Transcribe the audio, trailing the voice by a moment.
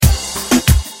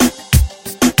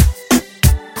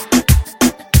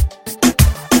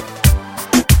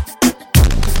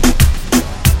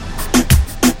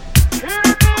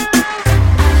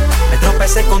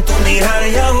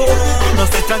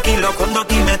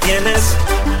tienes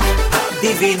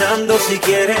adivinando si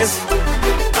quieres.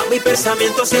 A mi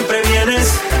pensamiento siempre vienes.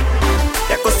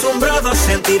 Te he acostumbrado a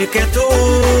sentir que tú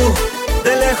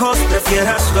de lejos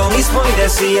prefieras lo mismo y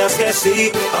decías que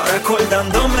sí, ahora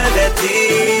acordándome de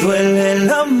ti. Duele el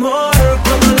amor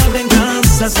cuando la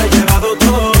venganza se ha llevado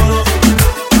todo.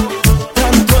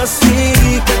 Tanto así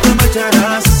que te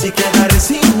marcharás y quedaré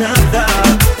sin nada.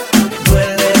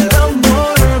 Duele el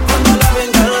amor cuando la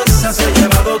venganza se ha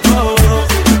llevado todo.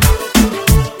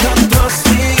 Tanto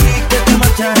así que te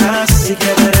marcharás y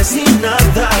quedaré sin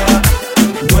nada.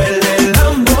 Duele el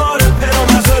amor, pero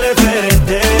más duele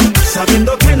verte,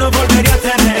 sabiendo que no volvería a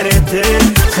tenerte.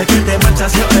 Sé que te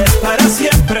marchas y ahora es para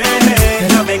siempre.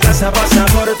 Que la venganza pasa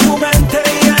por tu mente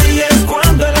y ahí es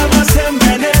cuando el alma se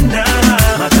envenena,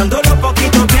 matando lo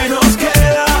poquito que nos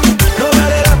queda. No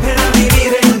vale la pena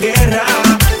vivir en guerra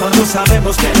cuando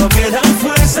sabemos que no quedan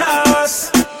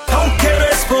fuerzas. Aunque no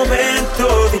es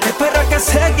momento, dime para qué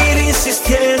seguir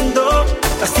insistiendo,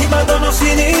 lastimándonos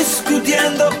y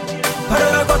discutiendo,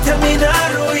 para luego terminar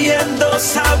huyendo.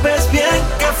 Sabes bien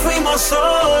que fuimos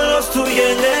solos tú y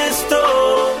en esto,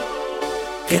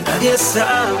 que nadie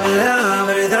sabe la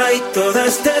verdad y todo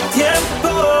este tiempo.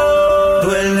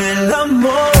 Duele el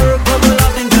amor cuando la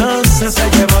venganza se ha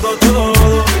llevado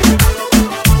todo.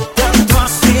 Tanto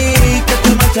así que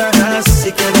te marcharás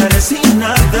y quedaré sin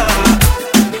nada.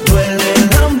 Duele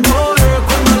el amor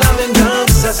cuando la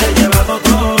venganza se ha llevado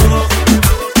todo.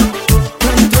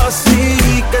 Tanto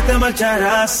así que te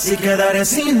marcharás y quedaré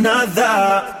sin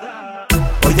nada.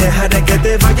 Hoy dejaré que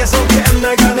te vayas aunque me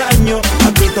haga daño.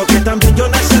 Admito que también yo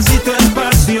necesito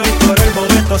espacio y por el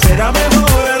momento será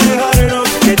mejor alejarnos.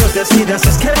 Que Dios decida si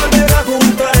es que volver a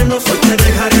juntarnos. Hoy te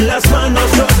dejaré en las manos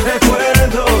los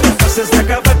recuerdos, las fases de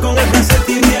acabar con el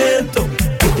resentimiento.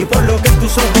 Y por lo que en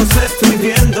tus ojos estoy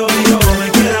viendo, yo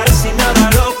me quedaré sin nada,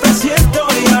 lo presiento,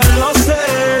 ya lo sé.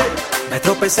 Me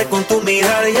tropecé con tu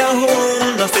mirar y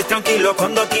aún no estoy tranquilo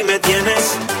cuando aquí me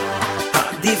tienes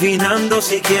adivinando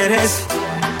si quieres.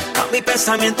 A mi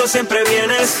pensamiento siempre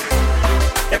vienes.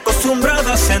 Te he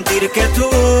acostumbrado a sentir que tú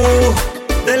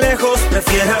de lejos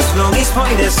prefieras lo mismo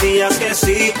y decías que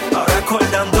sí, ahora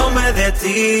acordándome de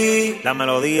ti. La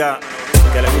melodía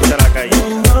que le gusta a la calle,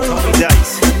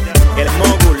 Dize, el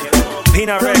mogul,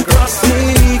 Pina Records.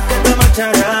 Así que te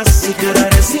marcharás y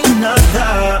quedaré sin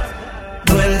nada.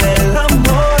 Duele el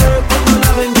amor cuando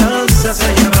la venganza se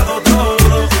ha llevado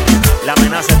todo. La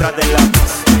amenaza detrás del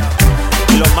lápiz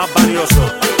y lo más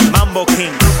valioso,